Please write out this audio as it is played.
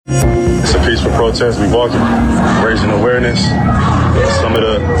protest. We walking, raising awareness. Some of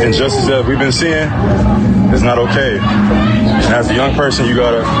the injustice that we've been seeing is not okay. And as a young person, you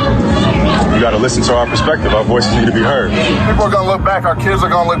gotta listen to our perspective. Our voices need to be heard. People are gonna look back, our kids are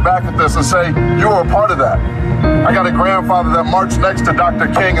gonna look back at this and say, you were a part of that. I got a grandfather that marched next to Dr.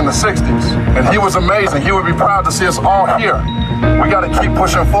 King in the 60s, and he was amazing. He would be proud to see us all here. We got to keep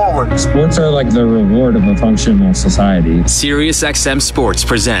pushing forward. Sports are like the reward of a functional society. SiriusXM Sports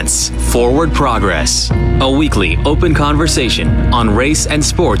presents Forward Progress, a weekly open conversation on race and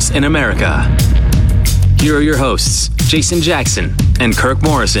sports in America. Here are your hosts, Jason Jackson and Kirk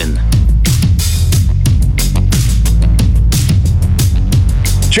Morrison.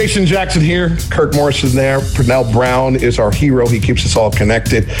 Jason Jackson here, Kirk Morrison there. Pernell Brown is our hero. He keeps us all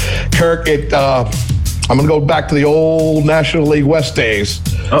connected. Kirk, I'm going to go back to the old National League West days.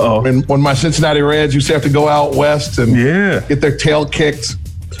 Uh-oh. When my Cincinnati Reds used to have to go out west and get their tail kicked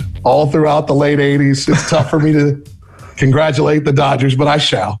all throughout the late 80s. It's tough for me to congratulate the Dodgers, but I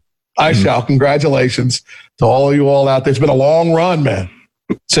shall. Congratulations to all of you all out there. It's been a long run, man,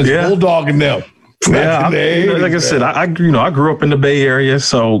 since Bulldog and them. Yeah, like I said, I grew up in the Bay Area,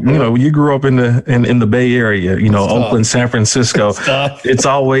 so you grew up in the Bay Area. Oakland, San Francisco. It's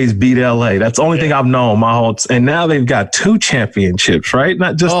always beat LA. That's the only thing I've known my whole. And now they've got 2 championships, right?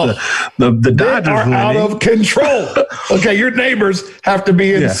 Not just the Dodgers are winning. Out of control. Okay, your neighbors have to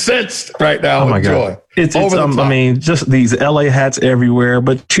be incensed right now. Oh my God. It's just these LA hats everywhere.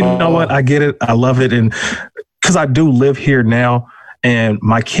 But you know what? I get it. I love it, and because I do live here now, and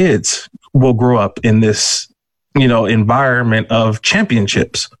my kids will grow up in this, environment of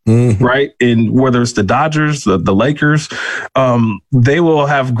championships, right? And whether it's the Dodgers, the Lakers, they will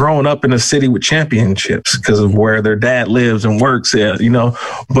have grown up in a city with championships because of where their dad lives and works at,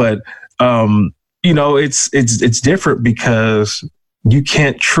 But, it's different because you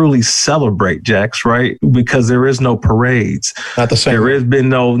can't truly celebrate, Jax, right? Because there is no parades. Not the same. There has been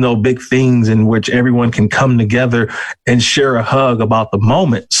no big things in which everyone can come together and share a hug about the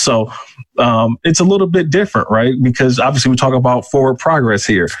moment. So it's a little bit different, right? Because obviously we talk about forward progress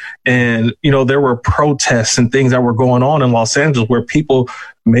here. And, there were protests and things that were going on in Los Angeles where people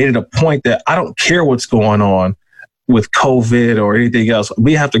made it a point that I don't care what's going on with COVID or anything else.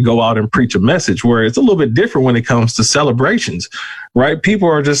 We have to go out and preach a message where it's a little bit different when it comes to celebrations, right? People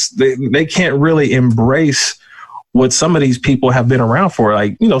are just, they can't really embrace what some of these people have been around for.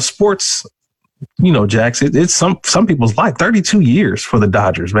 Like, sports, Jax, it's some people's life, 32 years for the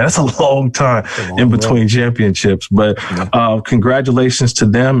Dodgers, man. That's a long time in between championships. But congratulations to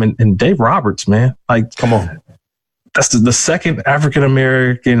them and Dave Roberts, man. Like, come on. That's the second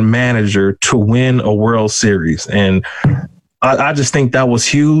African-American manager to win a World Series. And I just think that was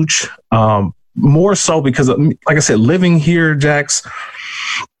huge. More so because, like I said, living here, Jax,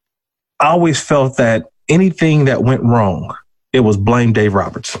 I always felt that anything that went wrong, it was blame Dave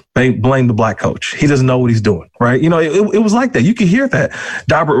Roberts, blame the black coach. He doesn't know what he's doing, right? It was like that. You could hear that.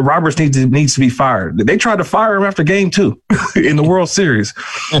 Roberts needs to be fired. They tried to fire him after game 2 in the World Series,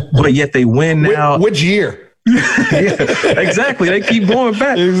 but yet they win now. Which year? Yeah, exactly. They keep going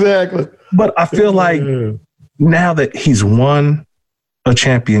back. Exactly. But I feel like now that he's won a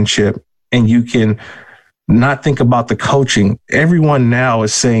championship and you can not think about the coaching, everyone now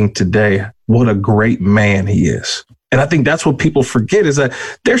is saying today what a great man he is. And I think that's what people forget is that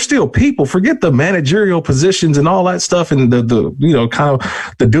they're still people. Forget the managerial positions and all that stuff and the kind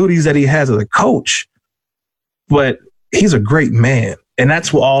of the duties that he has as a coach. But he's a great man. And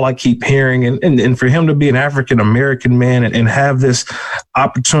that's what all I keep hearing. And for him to be an African-American man and have this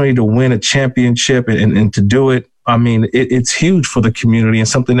opportunity to win a championship and to do it, I mean, it's huge for the community and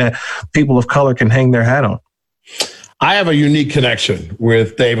something that people of color can hang their hat on. I have a unique connection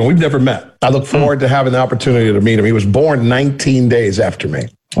with Dave, and we've never met. I look forward to having the opportunity to meet him. He was born 19 days after me.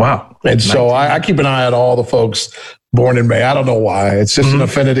 Wow. And so I keep an eye on all the folks born in May. I don't know why. It's just an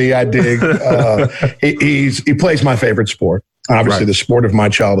affinity I dig. He plays my favorite sport. Obviously, the sport of my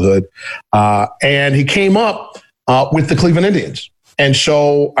childhood. And he came up with the Cleveland Indians. And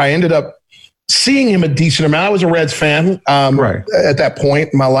so I ended up seeing him a decent amount. I was a Reds fan at that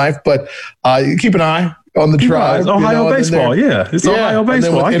point in my life. But you keep an eye on the Tribe. Ohio baseball, It's Ohio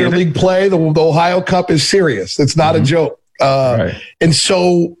baseball. And then with interleague play, the Ohio Cup is serious. It's not a joke. And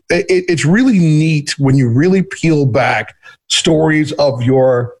so it's really neat when you really peel back stories of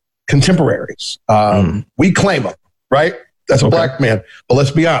your contemporaries. We claim them, right? That's a black man. But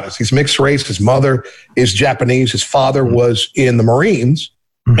let's be honest. He's mixed race. His mother is Japanese. His father was in the Marines.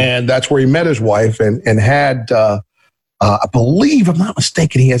 And that's where he met his wife and had, I believe, I'm not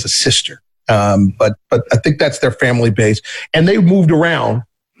mistaken, he has a sister. But I think that's their family base. And they moved around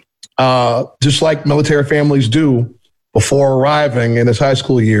just like military families do before arriving in his high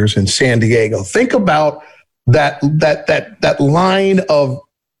school years in San Diego. Think about that line of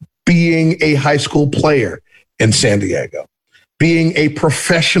being a high school player in San Diego, being a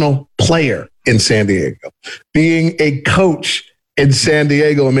professional player in San Diego, being a coach in San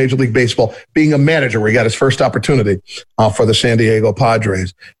Diego in Major League Baseball, being a manager where he got his first opportunity for the San Diego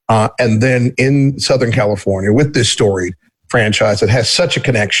Padres, and then in Southern California with this storied franchise that has such a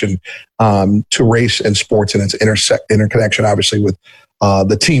connection to race and sports and its interconnection, obviously, with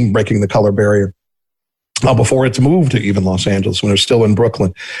the team breaking the color barrier before it's moved to even Los Angeles when they're still in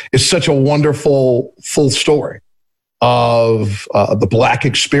Brooklyn. It's such a wonderful full story of the Black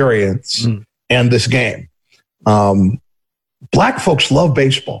experience and this game. Black folks love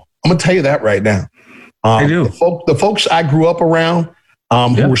baseball. I'm going to tell you that right now. They do. The folks I grew up around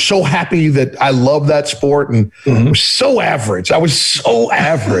who were so happy that I love that sport and were so average. I was so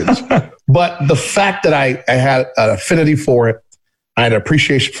average. But the fact that I had an affinity for it, I had an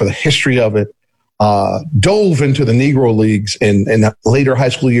appreciation for the history of it, dove into the Negro Leagues in later high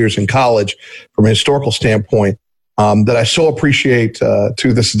school years in college from a historical standpoint that I so appreciate to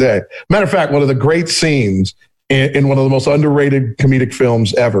this day. Matter of fact, one of the great scenes in one of the most underrated comedic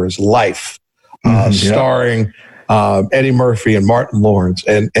films ever is Life, starring Eddie Murphy and Martin Lawrence.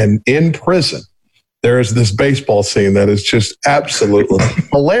 And in prison, there is this baseball scene that is just absolutely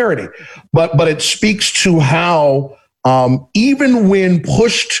hilarity. But it speaks to how even when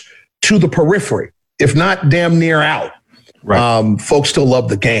pushed to the periphery, if not damn near out, folks still love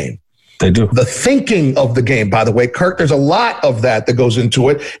the game. They do. The thinking of the game, by the way, Kirk, there's a lot of that goes into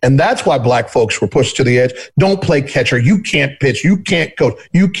it. And that's why Black folks were pushed to the edge. Don't play catcher. You can't pitch. You can't coach.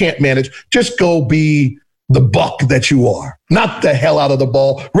 You can't manage. Just go be the buck that you are. Knock the hell out of the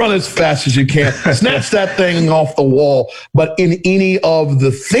ball. Run as fast as you can. Snatch that thing off the wall. But in any of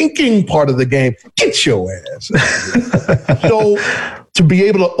the thinking part of the game, get your ass. So to be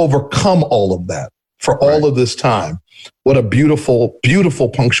able to overcome all of that for all of this time, what a beautiful, beautiful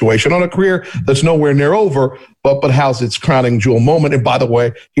punctuation on a career that's nowhere near over, but has its crowning jewel moment. And by the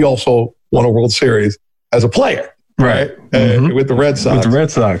way, he also won a World Series as a player, right? With the Red Sox. With the Red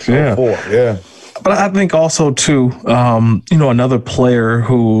Sox, yeah. But I think also, too, another player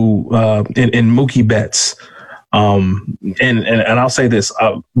who, in Mookie Betts, and I'll say this,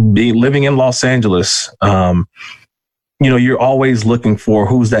 living in Los Angeles, you're always looking for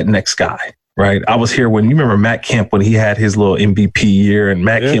who's that next guy. Right. I was here when you remember Matt Kemp when he had his little MVP year and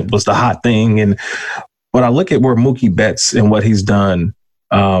Matt Kemp was the hot thing. But I look at where Mookie Betts and what he's done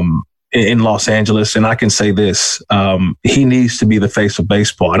in Los Angeles. And I can say this, he needs to be the face of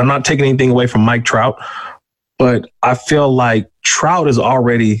baseball. And I'm not taking anything away from Mike Trout, but I feel like Trout is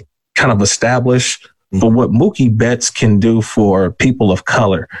already kind of established for what Mookie Betts can do for people of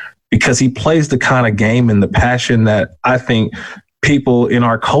color, because he plays the kind of game and the passion that I think people in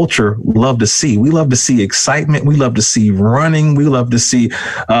our culture love to see. We love to see excitement. We love to see running. We love to see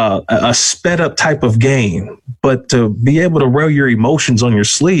a sped up type of game. But to be able to wear your emotions on your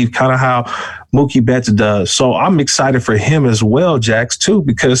sleeve, kind of how Mookie Betts does. So I'm excited for him as well, Jax, too,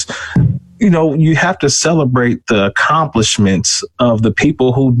 because you have to celebrate the accomplishments of the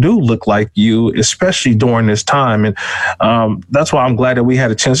people who do look like you, especially during this time. And that's why I'm glad that we had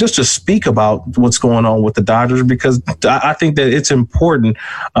a chance just to speak about what's going on with the Dodgers, because I think that it's important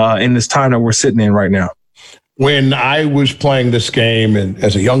in this time that we're sitting in right now. When I was playing this game and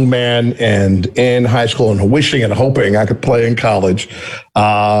as a young man and in high school and wishing and hoping I could play in college,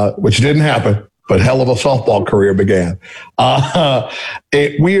 which didn't happen, but hell of a softball career began.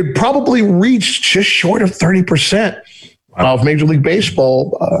 We had probably reached just short of 30% of Major League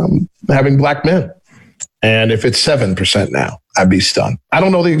Baseball having black men. And if it's 7% now, I'd be stunned. I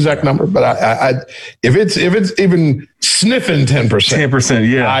don't know the exact number, but if it's even sniffing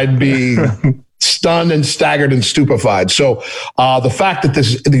 10%, yeah, I'd be stunned and staggered and stupefied. So the fact that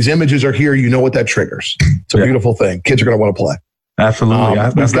these images are here, what that triggers. It's a beautiful thing. Kids are going to want to play. Absolutely.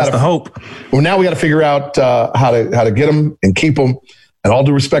 That's the hope. Well, now we got to figure out how to get them and keep them. And all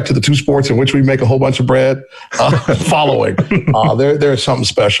due respect to the two sports in which we make a whole bunch of bread following. There's something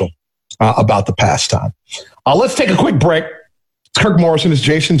special about the pastime. Let's take a quick break. Kirk Morrison is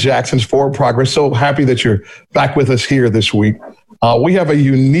Jason Jackson's Forward Progress. So happy that you're back with us here this week. We have a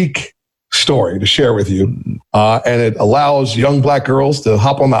unique story to share with you, and it allows young black girls to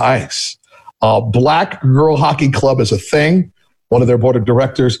hop on the ice. Black Girl Hockey Club is a thing. One of their board of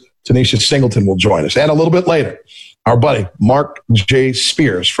directors, Tanisha Singleton, will join us. And a little bit later, our buddy, Mark J.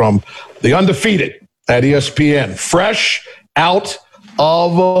 Spears from The Undefeated at ESPN, fresh out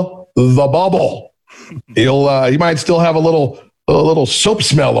of the bubble. He might still have a little a little soap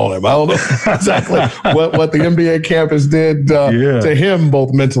smell on him. I don't know exactly what the NBA campus did to him,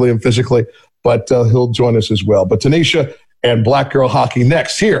 both mentally and physically, but he'll join us as well. But Tanisha and Black Girl Hockey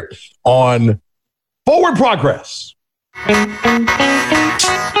next here on Forward Progress.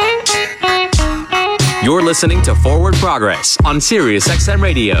 You're listening to Forward Progress on Sirius XM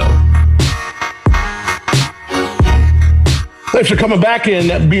Radio. Thanks for coming back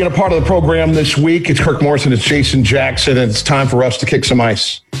and being a part of the program this week. It's Kirk Morrison, it's Jason Jackson, and it's time for us to kick some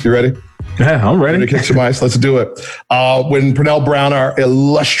ice. You ready? Yeah, I'm ready to kick some ice. Let's do it. When Pernell Brown, our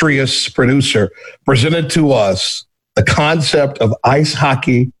illustrious producer, presented to us the concept of ice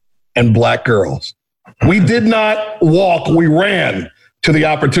hockey and black girls, we did not walk, we ran to the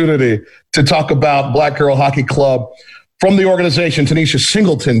opportunity to talk about Black Girl Hockey Club. From the organization, Tanisha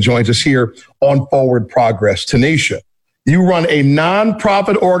Singleton joins us here on Forward Progress. Tanisha, you run a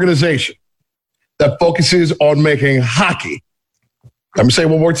nonprofit organization that focuses on making hockey. Let me say it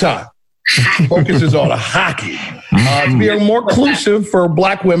one more time. Focuses on hockey to be more inclusive for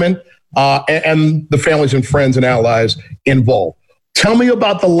Black women and the families and friends and allies involved. Tell me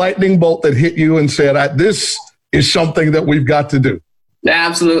about the lightning bolt that hit you and said, this is something that we've got to do.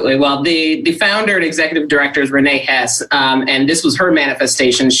 Absolutely. Well, the founder and executive director is Renee Hess, and this was her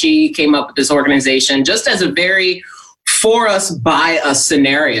manifestation. She came up with this organization just as a very for us, by us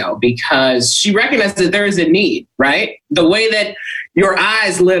scenario, because she recognized that there is a need, right? The way that your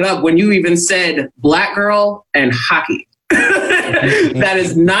eyes lit up when you even said Black girl and hockey. That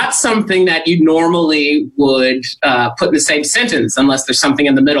is not something that you normally would put in the same sentence unless there's something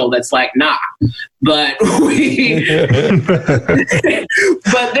in the middle that's like, nah. But but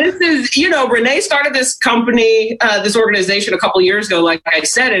this is, Renee started this company, this organization a couple of years ago, like I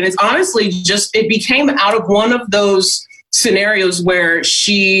said, and it's honestly it became out of one of those scenarios where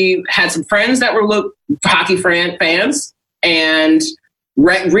she had some friends that were hockey fans and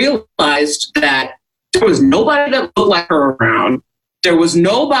realized that there was nobody that looked like her around. There was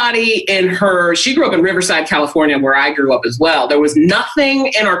nobody she grew up in Riverside, California, where I grew up as well. There was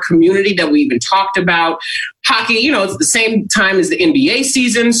nothing in our community that we even talked about. Hockey, it's the same time as the NBA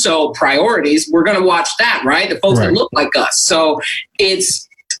season, so priorities, we're going to watch that, right? The folks that look like us. So it's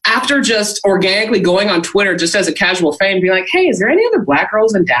after just organically going on Twitter, just as a casual fan, being like, hey, is there any other Black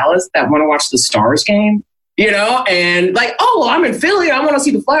girls in Dallas that want to watch the Stars game? And like, oh, well, I'm in Philly. I want to see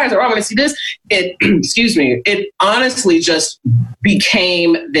the Flyers, or I want to see this. It honestly just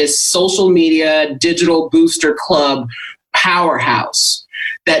became this social media digital booster club powerhouse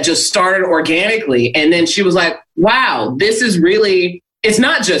that just started organically. And then she was like, wow, this is really, it's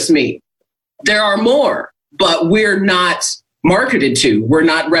not just me. There are more, but we're not marketed to, we're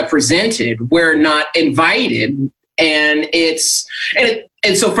not represented, we're not invited. And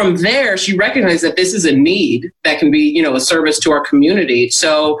so from there, she recognized that this is a need that can be, a service to our community.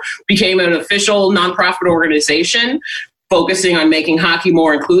 So became an official nonprofit organization focusing on making hockey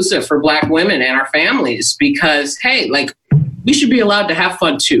more inclusive for Black women and our families, because, hey, like, we should be allowed to have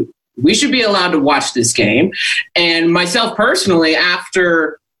fun too. We should be allowed to watch this game. And myself personally,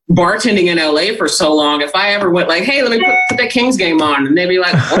 after bartending in LA for so long, if I ever went like, hey, let me put that Kings game on, and they'd be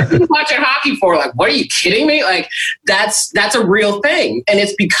like, what are you watching hockey for? Like, what, are you kidding me? Like, that's a real thing. And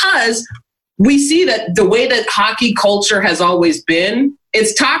it's because we see that the way that hockey culture has always been,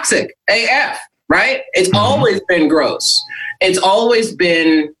 it's toxic AF, right? It's always been gross. It's always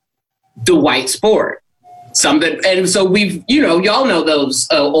been the white sport. And so we've, y'all know those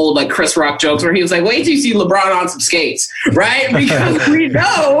old like Chris Rock jokes where he was like, wait till you see LeBron on some skates, right? Because we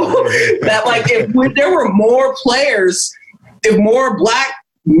know that like if there were more players, if more Black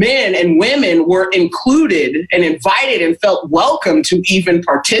men and women were included and invited and felt welcome to even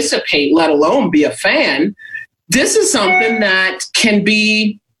participate, let alone be a fan, this is something that can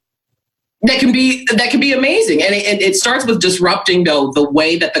be amazing. And it starts with disrupting, though, the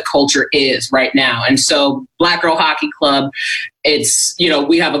way that the culture is right now. And so Black Girl Hockey Club, it's,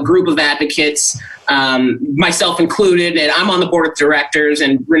 we have a group of advocates, myself included, and I'm on the board of directors,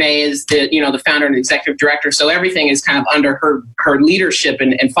 and Renee is the founder and executive director. So everything is kind of under her leadership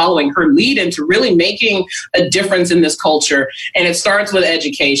and following her lead into really making a difference in this culture. And it starts with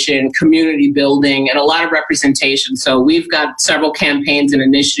education, community building, and a lot of representation. So we've got several campaigns and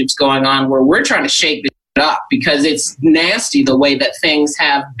initiatives going on where we're trying to shake this up, because it's nasty the way that things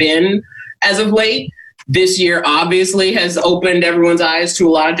have been as of late. This year obviously has opened everyone's eyes to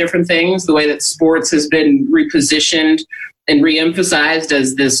a lot of different things, the way that sports has been repositioned and reemphasized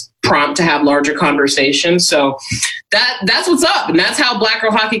as this prompt to have larger conversations. So that's what's up. And that's how Black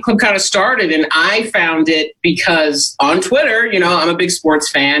Girl Hockey Club kind of started. And I found it because on Twitter, I'm a big sports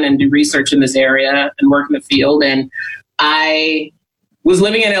fan and do research in this area and work in the field. And I was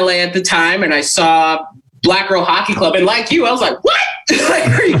living in LA at the time, and I saw Black Girl Hockey Club, and like you, I was like, what? Like,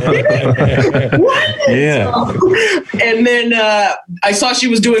 are you kidding? What? Yeah. And then I saw she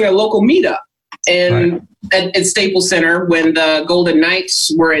was doing a local meetup and at Staples Center when the Golden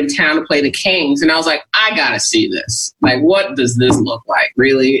Knights were in town to play the Kings. And I was like, I got to see this. Like, what does this look like,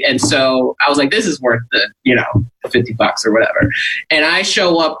 really? And so I was like, this is worth the, $50 or whatever. And I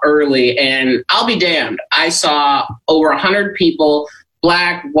show up early, and I'll be damned, I saw over 100 people,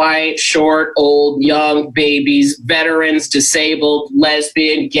 Black, white, short, old, young, babies, veterans, disabled,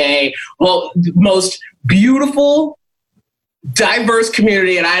 lesbian, gay, well, most beautiful, diverse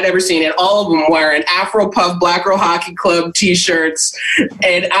community that I'd ever seen, and all of them wearing Afro Puff Black Girl Hockey Club t-shirts.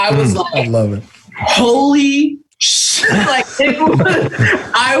 And I was like, I love it. Holy shit. Like,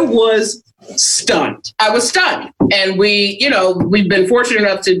 I was stunned. And we've been fortunate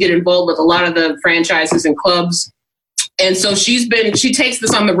enough to get involved with a lot of the franchises and clubs. And so she takes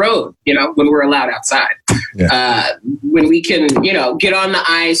this on the road, when we're allowed outside, when we can, get on the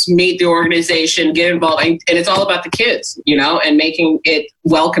ice, meet the organization, get involved. And it's all about the kids, and making it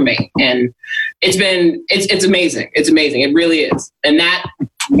welcoming. And it's amazing. It's amazing. It really is. And that,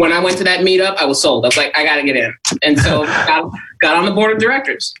 when I went to that meetup, I was sold. I was like, I got to get in. And so got on the board of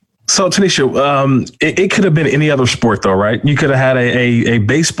directors. So, Tanisha, it could have been any other sport, though, right? You could have had a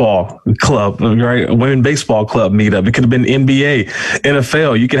baseball club, right? A women baseball club meetup. It could have been NBA,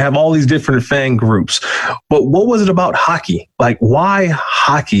 NFL. You could have all these different fan groups. But what was it about hockey? Like, why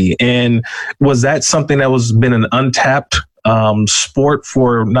hockey? And was that something that was been an untapped sport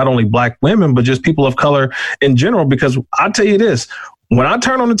for not only Black women, but just people of color in general? Because I'll tell you this, when I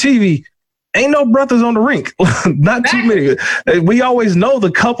turn on the TV, ain't no brothers on the rink. Not too many. We always know the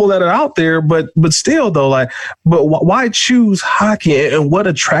couple that are out there, but still though, but why choose hockey, and what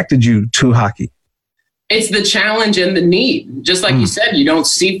attracted you to hockey? It's the challenge and the need. Just like you said, you don't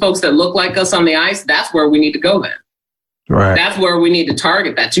see folks that look like us on the ice. That's where we need to go then. Right. That's where we need to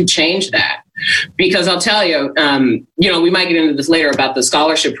target that, to change that. Because I'll tell you, we might get into this later about the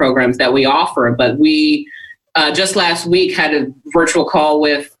scholarship programs that we offer, but we just last week had a virtual call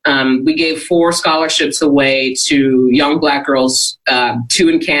with, we gave 4 scholarships away to young Black girls, 2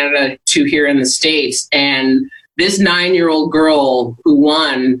 in Canada, 2 here in the States. And this 9-year-old girl who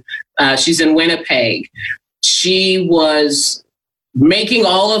won, she's in Winnipeg. She was making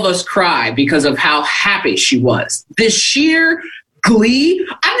all of us cry because of how happy she was. This sheer glee.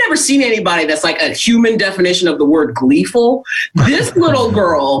 I've never seen anybody that's like a human definition of the word gleeful. This little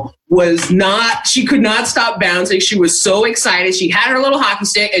girl she could not stop bouncing. She was so excited. She had her little hockey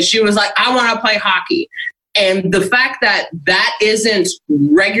stick and she was like, I want to play hockey. And the fact that that isn't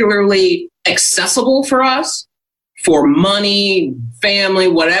regularly accessible for us, for money, family,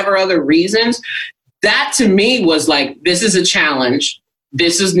 whatever other reasons, that to me was like, this is a challenge.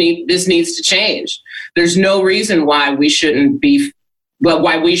 This needs to change. There's no reason why we shouldn't be,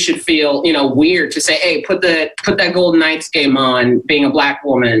 why we should feel, weird to say, hey, put that Golden Knights game on, being a Black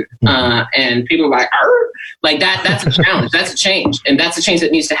woman, and people are like, arr! Like that's a challenge, that's a change, and that's a change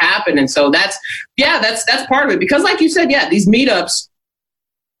that needs to happen. And so that's part of it, because like you said, these meetups,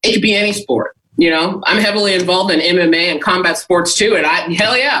 it could be any sport. I'm heavily involved in MMA and combat sports too. And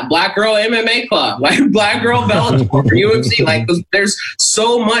Black Girl MMA Club, like Black Girl Bellator, UFC, like there's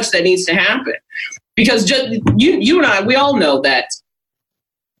so much that needs to happen. Because you and I, we all know that,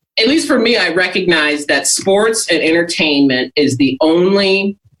 at least for me, I recognize that sports and entertainment is the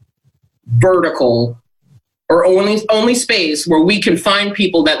only vertical or only space where we can find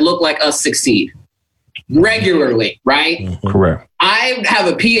people that look like us succeed regularly, right? Mm-hmm. Correct. I have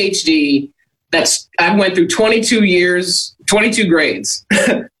a PhD I went through 22 grades,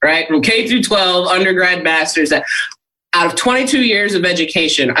 right? From K through 12, undergrad, master's. Out of 22 years of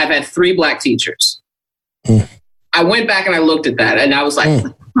education, I've had 3 Black teachers. I went back and I looked at that and I was like,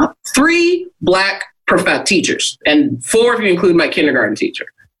 3 Black teachers, and 4 if you include my kindergarten teacher,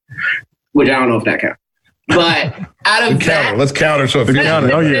 which I don't know if that counts. But out of that, let's count her. So if you count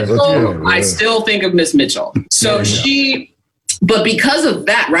it, I still think of Miss Mitchell. So but because of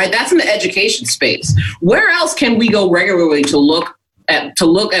that, right, that's in the education space. Where else can we go regularly to look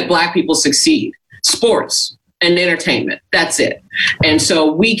at Black people succeed? Sports and entertainment. That's it. And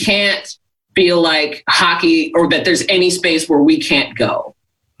so we can't feel like hockey, or that there's any space where we can't go,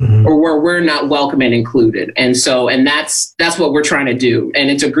 or where we're not welcome and included. And that's what we're trying to do. And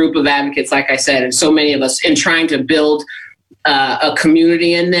it's a group of advocates, like I said, and so many of us in trying to build a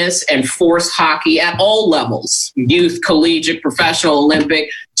community in this and force hockey at all levels, youth, collegiate, professional, Olympic,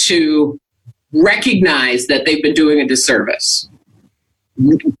 to recognize that they've been doing a disservice.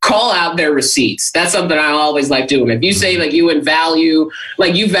 call out their receipts. That's something I always like doing. If you say like you value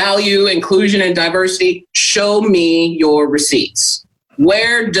inclusion and diversity, show me your receipts.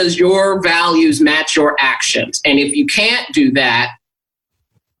 Where does your values match your actions? And if you can't do that,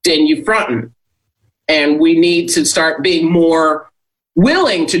 then you frontin'. And we need to start being more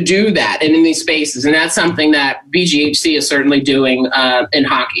willing to do that in these spaces. And that's something that BGHC is certainly doing in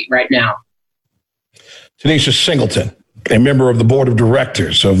hockey right now. Tanisha Singleton, a member of the board of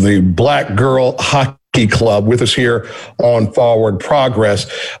directors of the Black Girl Hockey Club, with us here on Forward Progress.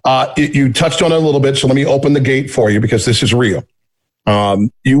 You touched on it a little bit, so let me open the gate for you because this is real.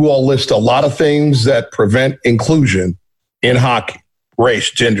 You all list a lot of things that prevent inclusion in hockey: race,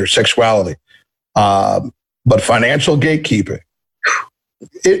 gender, sexuality, but financial gatekeeping.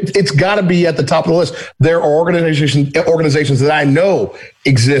 It's got to be at the top of the list. There are organizations that I know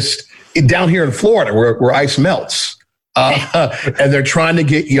exist down here in Florida where ice melts. And they're trying to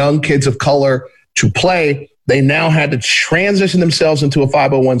get young kids of color to play. They now had to transition themselves into a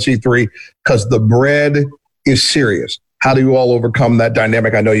 501c3 because the bread is serious. How do you all overcome that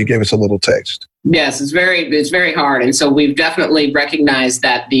dynamic? I know you gave us a little taste. Yes, it's very hard. And so we've definitely recognized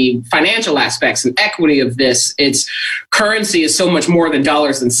that the financial aspects and equity of this, its currency is so much more than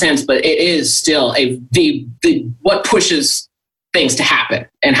dollars and cents, but it is still what pushes things to happen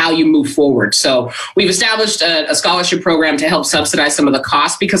and how you move forward. So we've established a scholarship program to help subsidize some of the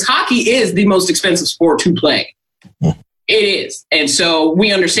costs because hockey is the most expensive sport to play. It is. And so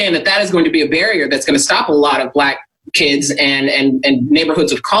we understand that is going to be a barrier that's going to stop a lot of Black kids and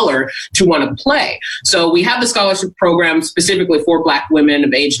neighborhoods of color to want to play. So we have the scholarship program specifically for Black women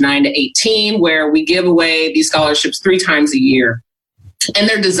of age 9 to 18, where we give away these scholarships 3 times a year. And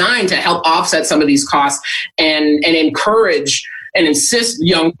they're designed to help offset some of these costs and encourage and insist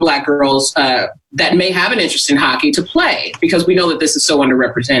young Black girls that may have an interest in hockey to play, because we know that this is so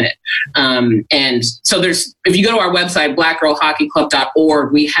underrepresented. And so if you go to our website,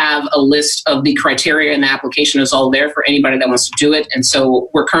 blackgirlhockeyclub.org, we have a list of the criteria, and the application is all there for anybody that wants to do it. And so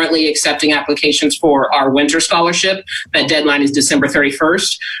we're currently accepting applications for our winter scholarship. That deadline is December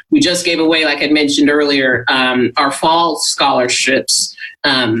 31st. We just gave away, like I mentioned earlier, our fall scholarships,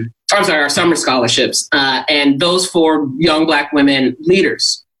 our summer scholarships, and those for young Black women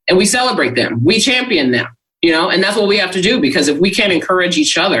leaders. And we celebrate them. We champion them, and that's what we have to do, because if we can't encourage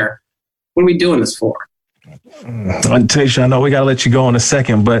each other, what are we doing this for? Tanisha, I know we got to let you go in a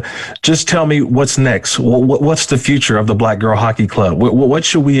second, but just tell me what's next. What's the future of the Black Girl Hockey Club? What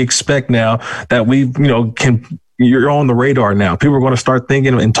should we expect now that you're on the radar now? People are going to start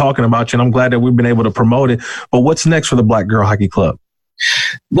thinking and talking about you, and I'm glad that we've been able to promote it. But what's next for the Black Girl Hockey Club?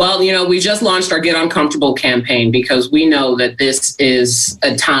 Well, we just launched our Get Uncomfortable campaign because we know that this is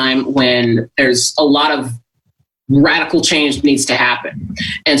a time when there's a lot of radical change needs to happen.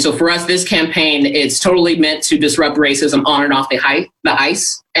 And so for us, this campaign, it's totally meant to disrupt racism on and off the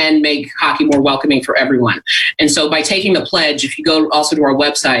ice and make hockey more welcoming for everyone. And so by taking the pledge, if you go also to our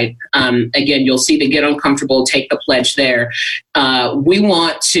website, again, you'll see the Get Uncomfortable, take the pledge there. We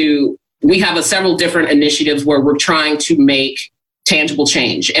have several different initiatives where we're trying to make tangible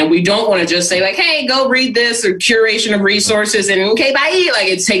change. And we don't want to just say like, hey, go read this, or curation of resources and okay, bye. Like,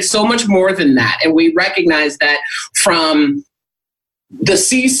 it takes so much more than that. And we recognize that from the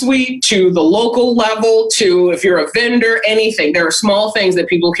C-suite to the local level to if you're a vendor, anything, there are small things that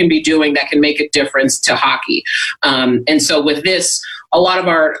people can be doing that can make a difference to hockey. And so with this, a lot of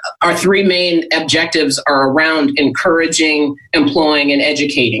our 3 main objectives are around encouraging, employing, and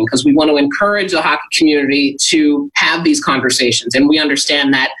educating, because we want to encourage the hockey community to have these conversations. And we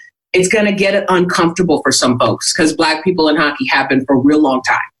understand that it's going to get uncomfortable for some folks, because Black people in hockey have been for a real long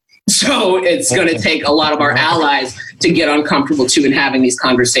time. So it's going to take a lot of our allies to get uncomfortable too in having these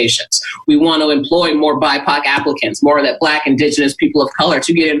conversations. We want to employ more BIPOC applicants, more of that Black, Indigenous, people of color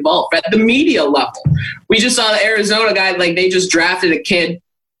to get involved at the media level. We just saw the Arizona guy, they just drafted a kid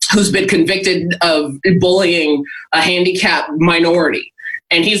who's been convicted of bullying a handicapped minority,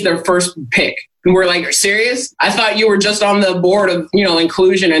 and he's their first pick. And we're like, serious? I thought you were just on the board of,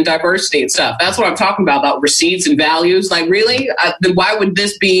 inclusion and diversity and stuff. That's what I'm talking about receipts and values. Like, really? Then why would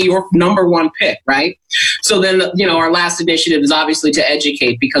this be your number 1 pick, right? So then, our last initiative is obviously to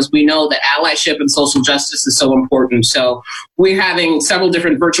educate, because we know that allyship and social justice is so important. So we're having several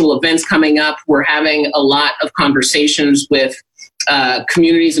different virtual events coming up. We're having a lot of conversations with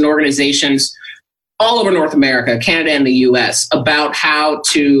communities and organizations all over North America, Canada, and the US about how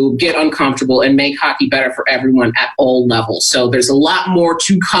to get uncomfortable and make hockey better for everyone at all levels. So there's a lot more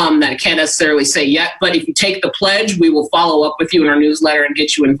to come that I can't necessarily say yet, but if you take the pledge, we will follow up with you in our newsletter and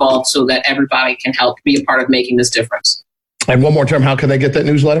get you involved so that everybody can help be a part of making this difference. And one more time, how can they get that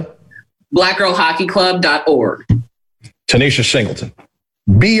newsletter? blackgirlhockeyclub.org. Tanisha Singleton,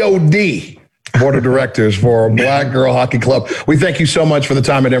 BOD, Board of Directors for Black Girl Hockey Club. We thank you so much for the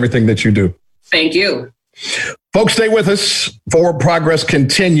time and everything that you do. Thank you. Folks, stay with us. Forward Progress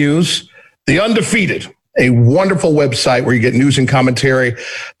continues. The Undefeated, a wonderful website where you get news and commentary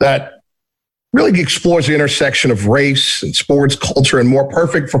that really explores the intersection of race and sports, culture, and more.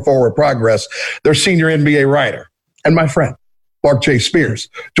 Perfect for Forward Progress. Their senior NBA writer and my friend, Mark J. Spears,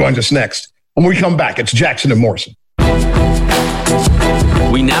 joins us next. When we come back, it's Jackson and Morrison.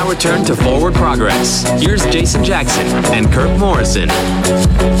 We now return to Forward Progress. Here's Jason Jackson and Kirk Morrison.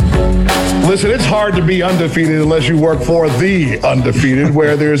 Listen, it's hard to be undefeated unless you work for the Undefeated,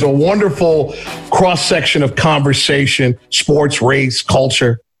 where there's a wonderful cross-section of conversation, sports, race,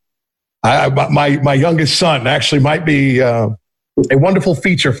 culture. My youngest son actually might be a wonderful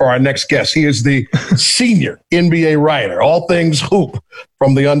feature for our next guest. He is the senior NBA writer, all things hoop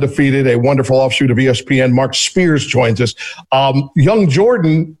from the Undefeated, a wonderful offshoot of ESPN. Mark Spears joins us. Young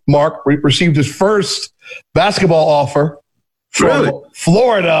Jordan, Mark, received his first basketball offer from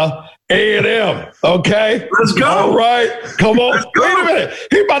Florida A&M. Okay? Let's go. All right. Come on. Wait a minute.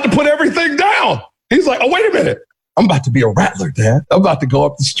 He's about to put everything down. He's like, oh, wait a minute. I'm about to be a Rattler, Dad. I'm about to go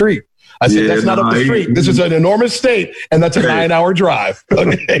up the street. I said, that's not up the street. This is an enormous state, and that's a 9-hour drive.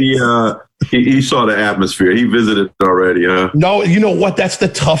 Okay. He saw the atmosphere. He visited already, huh? No, you know what? That's the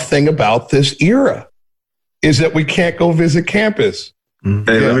tough thing about this era, is that we can't go visit campus.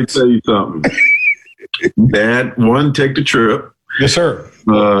 Hey, let me tell you something. Dad, take the trip. Yes, sir.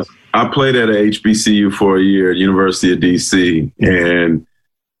 I played at a HBCU for a year at University of D.C., and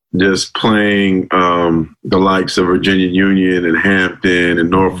just playing the likes of Virginia Union and Hampton and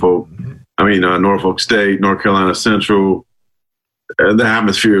Norfolk State, North Carolina Central. The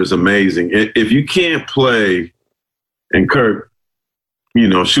atmosphere is amazing. If you can't play, and Kirk,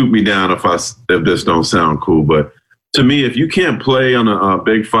 shoot me down if this don't sound cool, but to me, if you can't play on a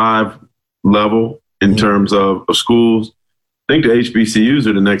Big Five level in terms of schools, I think the HBCUs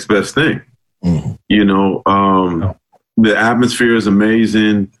are the next best thing. The atmosphere is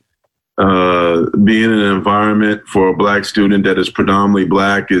amazing. Being in an environment for a Black student that is predominantly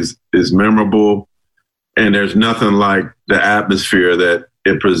Black is memorable. And there's nothing like the atmosphere that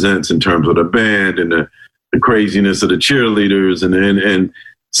it presents in terms of the band and the craziness of the cheerleaders and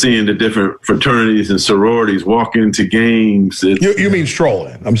seeing the different fraternities and sororities walk into games. You mean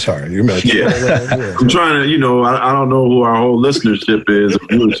strolling? I'm sorry. You meant I'm trying to, I don't know who our whole listenership is, or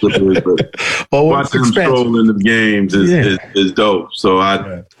viewership is, but watching them stroll in the games is dope. So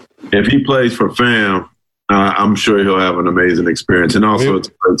if he plays for FAM, I'm sure he'll have an amazing experience. And also, it's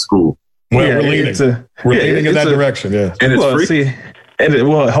a great school. Well, we're leaning in that direction, yeah. And it's free.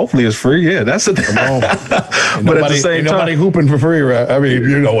 Hopefully it's free. Yeah, that's the thing. But at the same time, nobody hooping for free, right? I mean,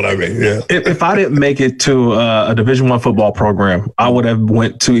 you know what I mean. Yeah. If I didn't make it to a Division I football program, I would have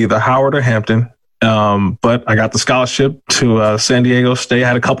went to either Howard or Hampton. But I got the scholarship to San Diego State. I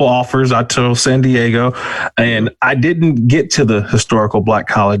had a couple offers. I chose San Diego, and I didn't get to the historical Black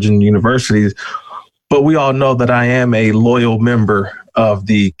college and universities. But we all know that I am a loyal member of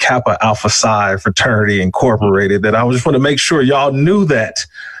the Kappa Alpha Psi Fraternity Incorporated, that I just want to make sure y'all knew that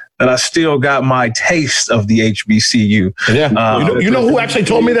I still got my taste of the HBCU. Yeah. You know who actually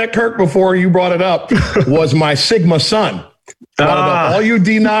told me that, Kirk, before you brought it up, was my Sigma son. All you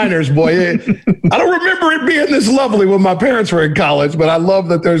D9ers, boy. I don't remember it being this lovely when my parents were in college, but I love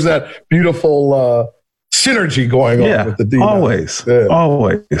that there's that beautiful synergy going on with the D9.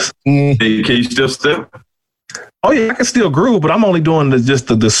 Always. Hey, can you still step? Oh, yeah, I can still groove, but I'm only doing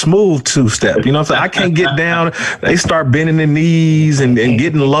the smooth two-step. You know what I'm saying? I can't get down. They start bending the knees and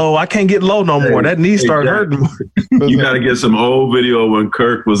getting low. I can't get low no more. That knee start hurting. You got to get some old video when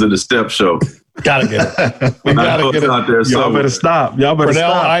Kirk was at the step show. Gotta get it. We gotta get it out there. Y'all better stop.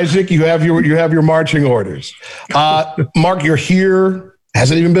 Pernell, Isaac, you have your marching orders. Mark, you're here.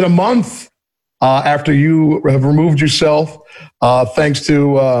 Hasn't even been a month after you have removed yourself, thanks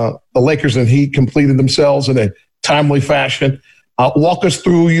to the Lakers and Heat completed themselves in a timely fashion. Walk us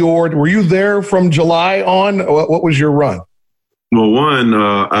through were you there from July on? What was your run?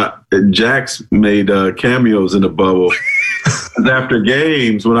 Well, Jax made cameos in the bubble. After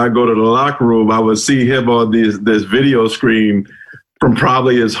games, when I go to the locker room, I would see him on this video screen from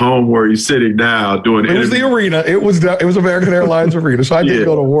probably his home where he's sitting now doing it. It was the arena. It was American Airlines Arena. So I did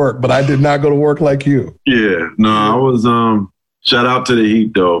go to work, but I did not go to work like you. Yeah. No, I was shout out to the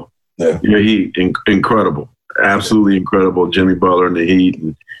Heat though. Yeah. Your Heat, incredible. Absolutely incredible. Jimmy Butler and the Heat.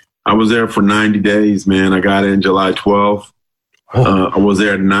 And I was there for 90 days, man. I got in July 12th. I was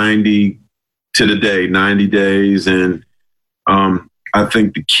there 90 to the day, 90 days. And I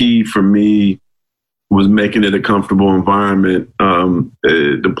think the key for me was making it a comfortable environment.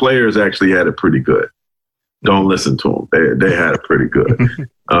 The players actually had it pretty good. Don't listen to them. They had it pretty good.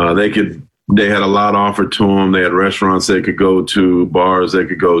 They had a lot offered to them. They had restaurants they could go to, bars they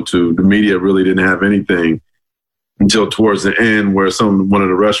could go to. The media really didn't have anything until towards the end, where one of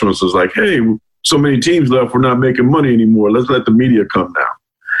the restaurants was like, "Hey, so many teams left, we're not making money anymore. Let's let the media come now."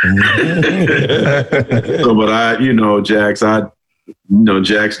 So, but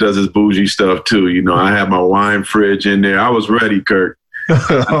Jax does his bougie stuff too. I had my wine fridge in there. I was ready, Kirk.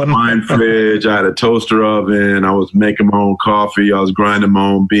 Wine fridge. I had a toaster oven. I was making my own coffee. I was grinding my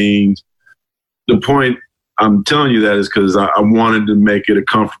own beans. The point I'm telling you that is because I wanted to make it a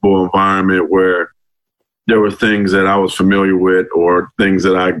comfortable environment where there were things that I was familiar with or things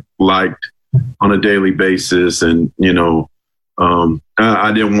that I liked on a daily basis. And,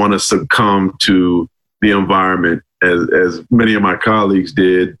 I didn't want to succumb to the environment as many of my colleagues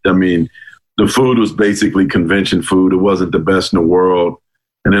did. I mean, the food was basically convention food. It wasn't the best in the world.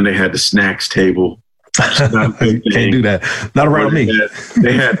 And then they had the snacks table. Can't do that. Not around me.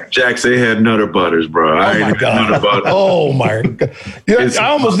 They had Nutter Butters, bro. My God. Nutter Butters. Oh my God. Yeah, I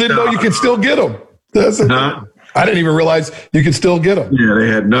almost didn't know you could still get them. I didn't even realize you could still get them. Yeah, they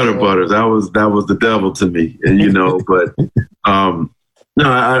had Nutter Butters. That was the devil to me, but no,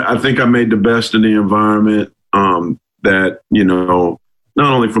 I think I made the best of the environment that, not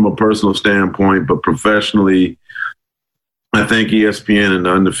only from a personal standpoint, but professionally. I thank ESPN and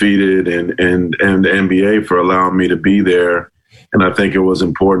Undefeated and the NBA for allowing me to be there. And I think it was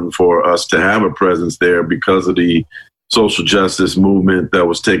important for us to have a presence there because of the social justice movement that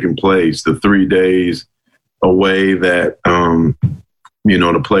was taking place, the 3 days away that,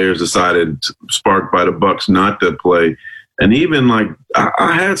 the players decided, sparked by the Bucks, not to play. And even I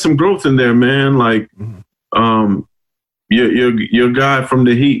had some growth in there, man. Your guy from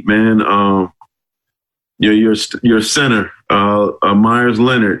the Heat, man. Your center, Myers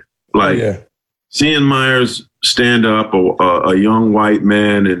Leonard. Seeing Myers stand up, a young white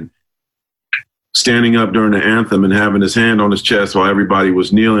man, and standing up during the anthem and having his hand on his chest while everybody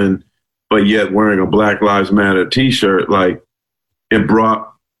was kneeling, but yet wearing a Black Lives Matter T-shirt, it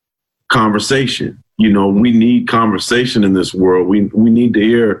brought conversation. We need conversation in this world. We need to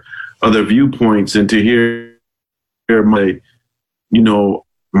hear other viewpoints and to hear my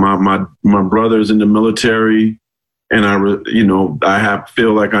brothers in the military, and I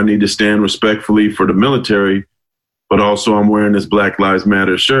feel like I need to stand respectfully for the military, but also I'm wearing this Black Lives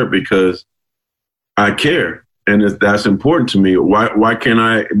Matter shirt because I care, and that's important to me. Why can't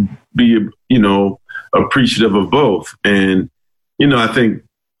I be appreciative of both? And I think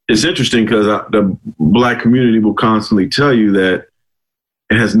it's interesting because the Black community will constantly tell you that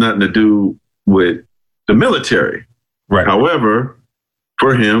it has nothing to do with the military. Right. However,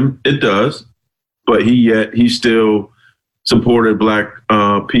 for him, it does, but he still supported Black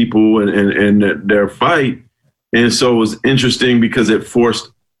people and their fight. And so it was interesting because it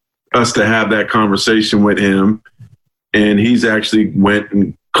forced us to have that conversation with him. And he's actually went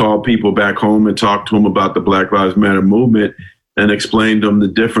and called people back home and talked to them about the Black Lives Matter movement and explained to them the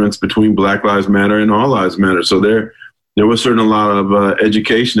difference between Black Lives Matter and All Lives Matter. So there was certainly a lot of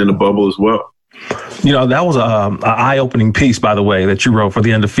education in the bubble as well. That was an eye-opening piece, by the way, that you wrote for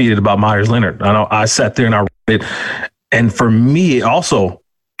the Undefeated about Myers Leonard. I know I sat there and I read it. And for me, it also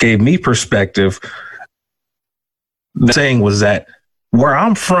gave me perspective. The saying was that where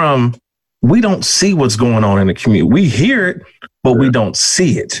I'm from, we don't see what's going on in the community. We hear it, but we don't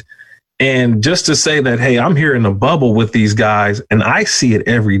see it. And just to say that, hey, I'm here in the bubble with these guys and I see it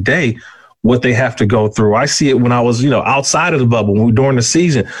every day, what they have to go through. I see it when I was, outside of the bubble, during the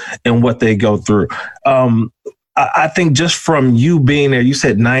season, and what they go through. I think just from you being there, you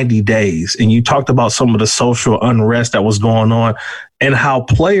said 90 days, and you talked about some of the social unrest that was going on and how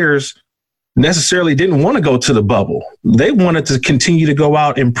players necessarily didn't want to go to the bubble. They wanted to continue to go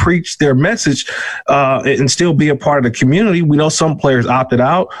out and preach their message and still be a part of the community. We know some players opted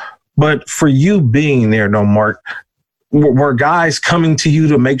out, but for you being there, though, Mark, were guys coming to you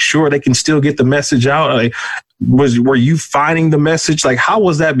to make sure they can still get the message out? Were you finding the message? How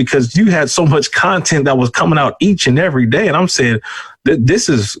was that? Because you had so much content that was coming out each and every day. And I'm saying that this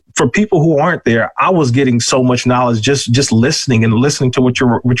is for people who aren't there. I was getting so much knowledge just listening to what you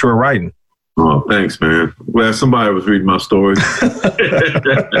were writing. Oh, thanks, man. Glad somebody was reading my story.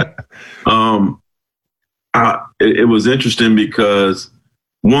 It was interesting because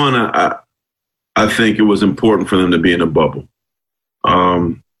one, I think it was important for them to be in a bubble.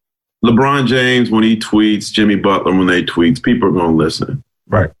 LeBron James, when he tweets, Jimmy Butler, when they tweets, people are going to listen.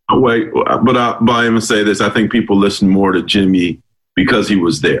 Right. Wait, but I even say this. I think people listen more to Jimmy because he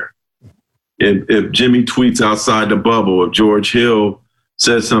was there. If Jimmy tweets outside the bubble, if George Hill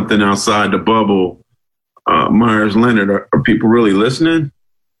says something outside the bubble, Myers Leonard, are people really listening?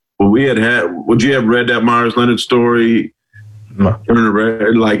 Well, would you have read that Myers Leonard story? No.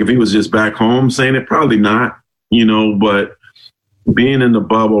 Like if he was just back home saying it, probably not, but being in the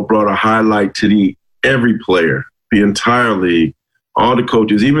bubble brought a highlight to every player, the entire league, all the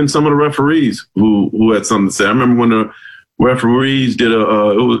coaches, even some of the referees who had something to say. I remember when the referees did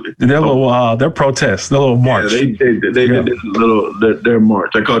their protest, their little march. Yeah, they did their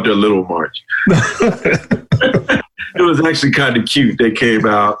march. I call it their little march. It was actually kind of cute. They came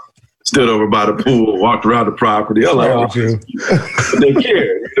out, stood over by the pool, walked around the property. I was like, they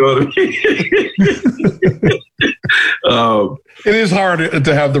cared. You know what I mean? It is hard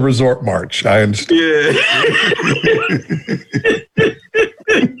to have the resort march. I understand.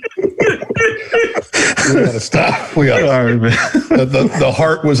 We got to stop. The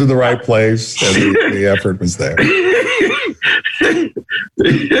heart was in the right place, and the effort was there.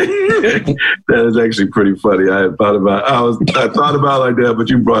 That is actually pretty funny. I thought about it like that, but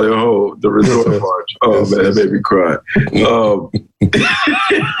you brought it home. The resort march. Oh man, that made me cry.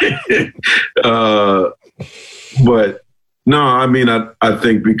 But no, I mean, I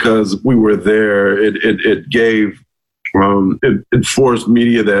think because we were there, it gave it forced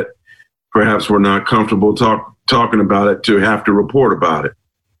media that perhaps were not comfortable talking about it to have to report about it.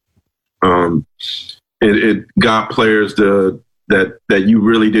 It got players that you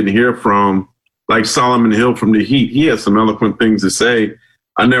really didn't hear from, like Solomon Hill from the Heat. He had some eloquent things to say.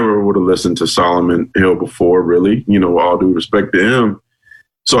 I never would have listened to Solomon Hill before, really, all due respect to him.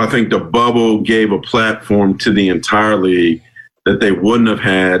 So I think the bubble gave a platform to the entire league that they wouldn't have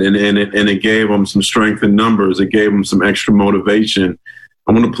had, and it gave them some strength in numbers. It gave them some extra motivation.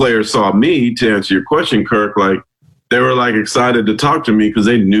 And when the players saw me, to answer your question, Kirk, they were excited to talk to me because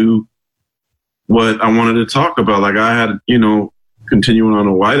they knew what I wanted to talk about. I had, continuing on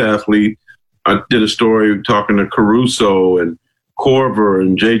a white athlete, I did a story talking to Caruso and Korver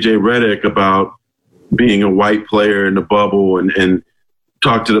and JJ Redick about being a white player in the bubble and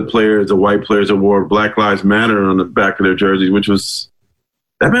talked to the white players that wore Black Lives Matter on the back of their jerseys,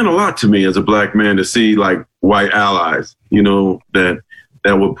 that meant a lot to me as a black man to see white allies, that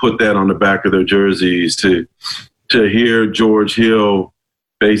would put that on the back of their jerseys, to hear George Hill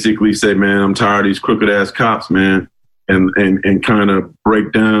basically say, man, I'm tired of these crooked ass cops, man, and kind of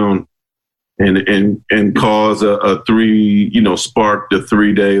break down and cause spark the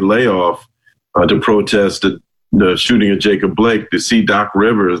 3-day layoff to protest the shooting of Jacob Blake, to see Doc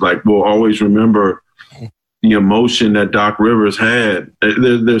Rivers. We'll always remember the emotion that Doc Rivers had.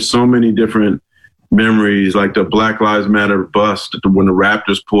 There's so many different memories, like the Black Lives Matter bust when the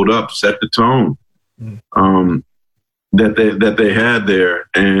Raptors pulled up, set the tone that they had there.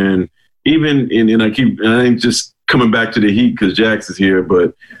 And even I ain't just coming back to the Heat because Jax is here,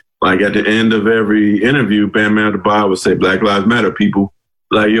 but at the end of every interview, Bam Adebayo would say, Black Lives Matter, people.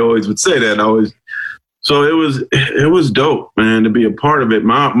 You always would say that. So it was dope, man, to be a part of it.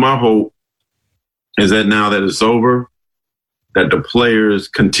 My hope is that now that it's over, that the players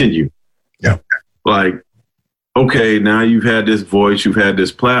continue. Yeah. Okay, now you've had this voice, you've had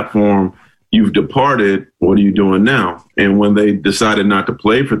this platform, you've departed. What are you doing now? And when they decided not to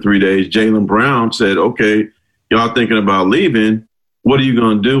play for 3 days, Jaylen Brown said, okay, y'all thinking about leaving. What are you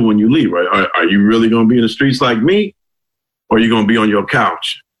going to do when you leave? Right? Are you really going to be in the streets like me? Or are you going to be on your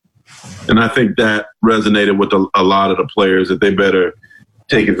couch? And I think that resonated with a lot of the players, that they better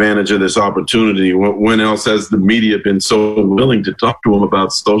take advantage of this opportunity. When else has the media been so willing to talk to them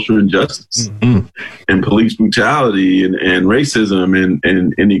about social injustice and police brutality and racism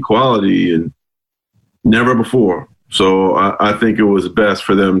and inequality? And never before. So I think it was best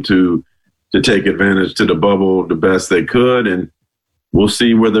for them to take advantage to the bubble the best they could. And we'll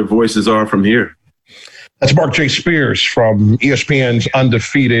see where their voices are from here. That's Mark J. Spears from ESPN's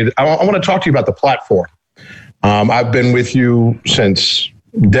Undefeated. I want to talk to you about the platform. I've been with you since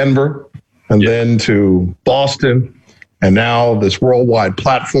Denver and then to Boston, and now this worldwide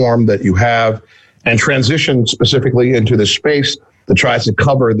platform that you have, and transition specifically into the space that tries to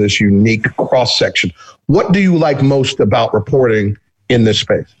cover this unique cross-section. What do you like most about reporting in this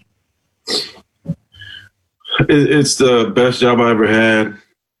space? It's the best job I ever had.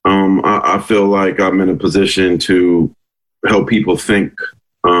 I feel like I'm in a position to help people think,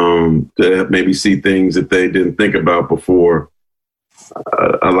 to maybe see things that they didn't think about before.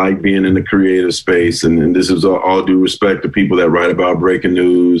 I like being in the creative space, and this is all due respect to people that write about breaking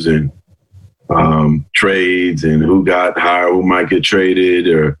news and trades and who got hired, who might get traded,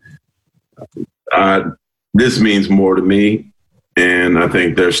 or this means more to me. And I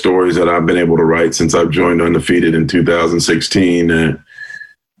think there's stories that I've been able to write since I've joined Undefeated in 2016 that,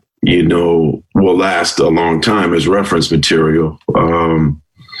 will last a long time as reference material.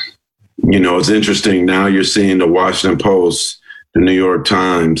 It's interesting. Now you're seeing the Washington Post, the New York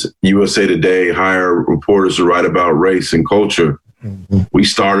Times, USA Today hire reporters to write about race and culture. Mm-hmm. We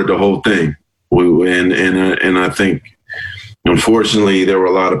started the whole thing. And I think, unfortunately, there were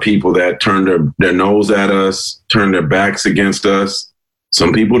a lot of people that turned their nose at us, turned their backs against us.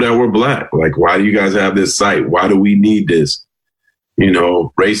 Some people that were Black, like, why do you guys have this site? Why do we need this?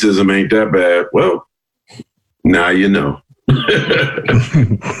 Racism ain't that bad. Well, now you know.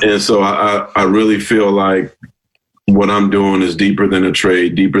 And so I really feel like what I'm doing is deeper than a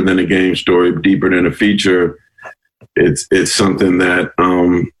trade, deeper than a game story, deeper than a feature. It's something that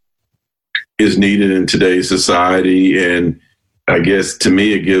is needed in today's society. And I guess to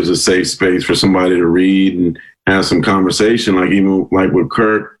me, it gives a safe space for somebody to read and have some conversation, even with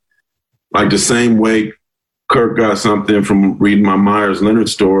Kirk, the same way Kirk got something from reading my Myers Leonard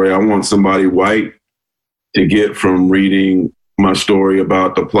story. I want somebody white to get from reading my story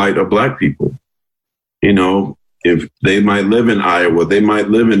about the plight of Black people. If they might live in Iowa, they might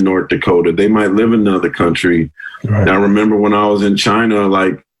live in North Dakota, they might live in another country. Right. I remember when I was in China,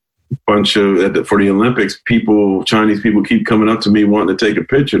 for the Olympics, Chinese people keep coming up to me wanting to take a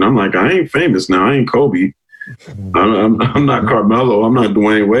picture. And I'm like, I ain't famous now. I ain't Kobe. I'm not Carmelo. I'm not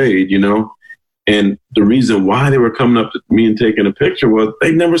Dwayne Wade, And the reason why they were coming up to me and taking a picture was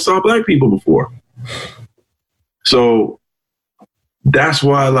they never saw Black people before. So that's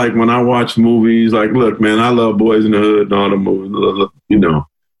why, when I watch movies, look, man, I love Boys in the Hood and all the movies,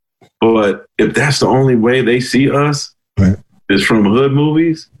 But if that's the only way they see us, right, is from hood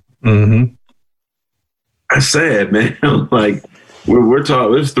movies, mm-hmm, that's sad, man. We're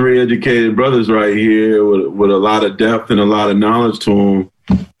talking, there's three educated brothers right here with a lot of depth and a lot of knowledge to them.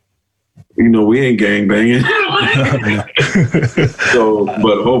 We ain't gangbanging. So,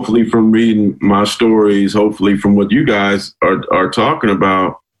 but hopefully from reading my stories, hopefully from what you guys are talking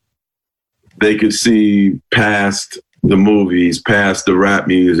about, they could see past the movies, past the rap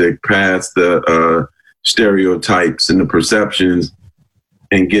music, past the stereotypes and the perceptions,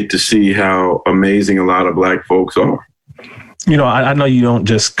 and get to see how amazing a lot of Black folks are. I know you don't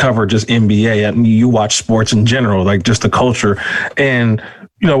just cover just NBA. I mean, you watch sports in general, just the culture. And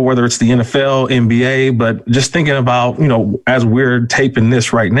whether it's the NFL, NBA, but just thinking about, as we're taping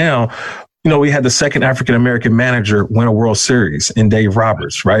this right now, we had the second African-American manager win a World Series in Dave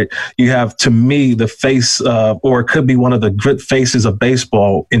Roberts, right? You have, to me, the face or it could be one of the good faces of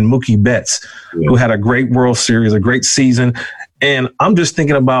baseball in Mookie Betts, who had a great World Series, a great season. And I'm just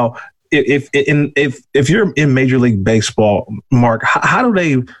thinking about if you're in Major League Baseball, Mark, how do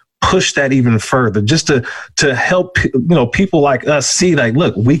they push that even further, just to help people like us see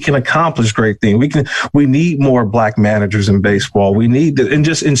look, we can accomplish great things. We need more Black managers in baseball. We need and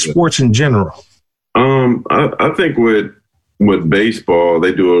just in sports in general. I think with baseball,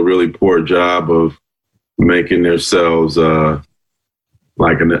 they do a really poor job of making themselves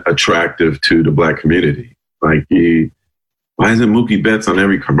attractive to the Black community. Why isn't Mookie Betts on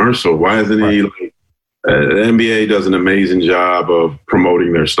every commercial? Why isn't he the NBA does an amazing job of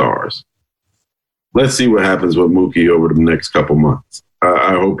promoting their stars. Let's see what happens with Mookie over the next couple months.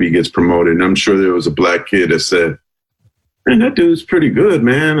 I hope he gets promoted. And I'm sure there was a Black kid that said, man, that dude's pretty good,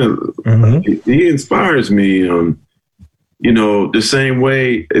 man. Mm-hmm. He inspires me. The same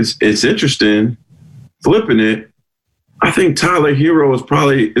way it's interesting, flipping it. I think Tyler Hero has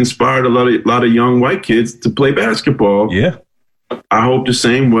probably inspired a lot of young white kids to play basketball. Yeah. I hope the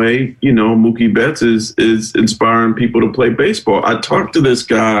same way, Mookie Betts is inspiring people to play baseball. I talked to this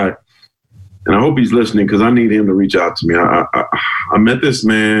guy, and I hope he's listening because I need him to reach out to me. I met this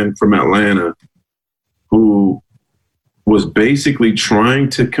man from Atlanta who was basically trying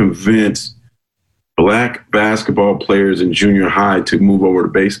to convince Black basketball players in junior high to move over to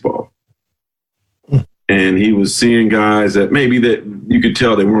baseball. And he was seeing guys that maybe that you could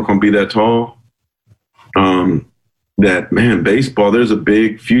tell they weren't going to be that tall. Baseball, there's a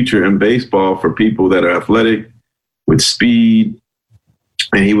big future in baseball for people that are athletic with speed.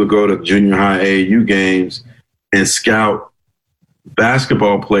 And he would go to junior high AAU games and scout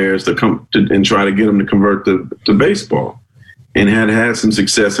basketball players to come to, and try to get them to convert to baseball, and had some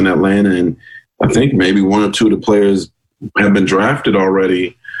success in Atlanta. And I think maybe one or two of the players have been drafted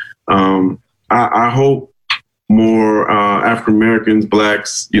already. I hope more African Americans,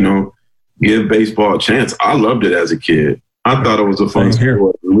 Blacks, give baseball a chance. I loved it as a kid. I thought it was a fun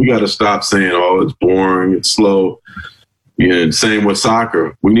sport. We got to stop saying, "Oh, it's boring, it's slow." Yeah, same with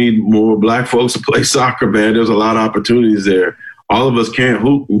soccer. We need more black folks to play soccer, man. There's a lot of opportunities there. All of us can't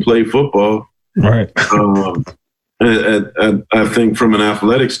hoop and play football. Right. I think from an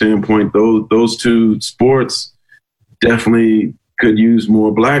athletic standpoint, those two sports definitely could use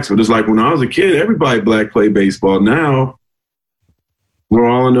more blacks. But it's like when I was a kid, everybody black played baseball. Now we're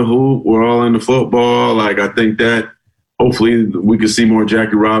all in the hoop, we're all in the football. Like, I think that hopefully we could see more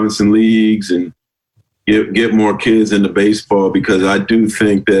Jackie Robinson leagues and get more kids into baseball, because I do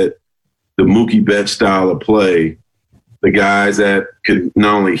think that the Mookie Betts style of play, the guys that could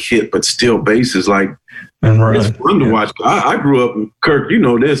not only hit but steal bases, like, it's fun to watch. I grew up, Kirk, you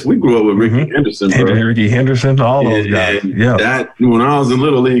know this, we grew up with Ricky Henderson, bro. Ricky Henderson, all those guys. Yeah. That, when I was in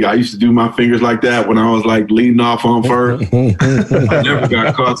Little League, I used to do my fingers like that when I was like leading off on first. I never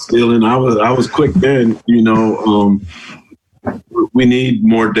got caught stealing. I was quick then, you know. We need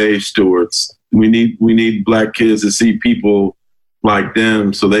more Dave Stewarts. We need black kids to see people like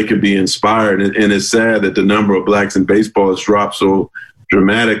them so they could be inspired. And it's sad that the number of blacks in baseball has dropped so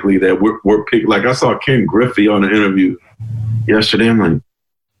dramatically that we're picked. Like, I saw Ken Griffey on an interview yesterday. I'm like,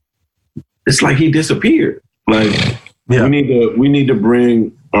 it's like he disappeared. Like, we need to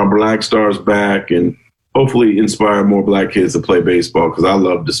bring our black stars back and hopefully inspire more black kids to play baseball, because I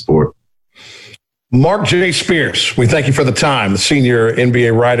love the sport. Mark J. Spears, we thank you for the time, the senior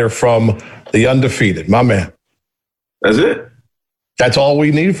NBA writer from The Undefeated. My man. That's it. That's all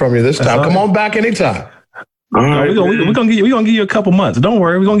we need from you this time. Come on back anytime. All right, we're gonna give you a couple months. Don't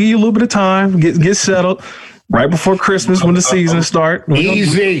worry, we're gonna give you a little bit of time, get settled right before Christmas when the season starts.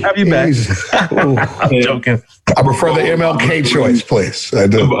 Easy. Have you back. I'm joking. I prefer the MLK choice, please. I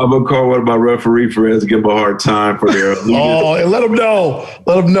do. I'm gonna call one of my referee friends to give them a hard time for their. And let them know.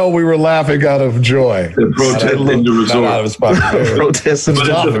 Let them know we were laughing out of joy. Protesting the resort. Protesting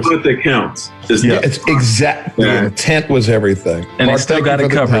the office. It's the foot that counts. It's exactly. The intent was everything. And Mark, they still got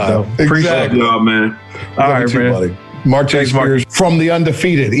it covered, though. Appreciate y'all, man. All right, man. Buddy. Mark J. Spears from The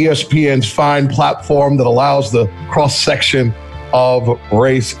Undefeated, ESPN's fine platform that allows the cross-section of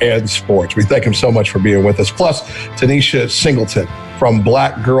race and sports. We thank him so much for being with us. Plus, Tanisha Singleton from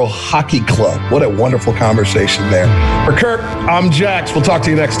Black Girl Hockey Club. What a wonderful conversation there. For Kirk, I'm Jax. We'll talk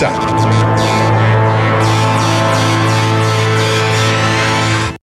to you next time.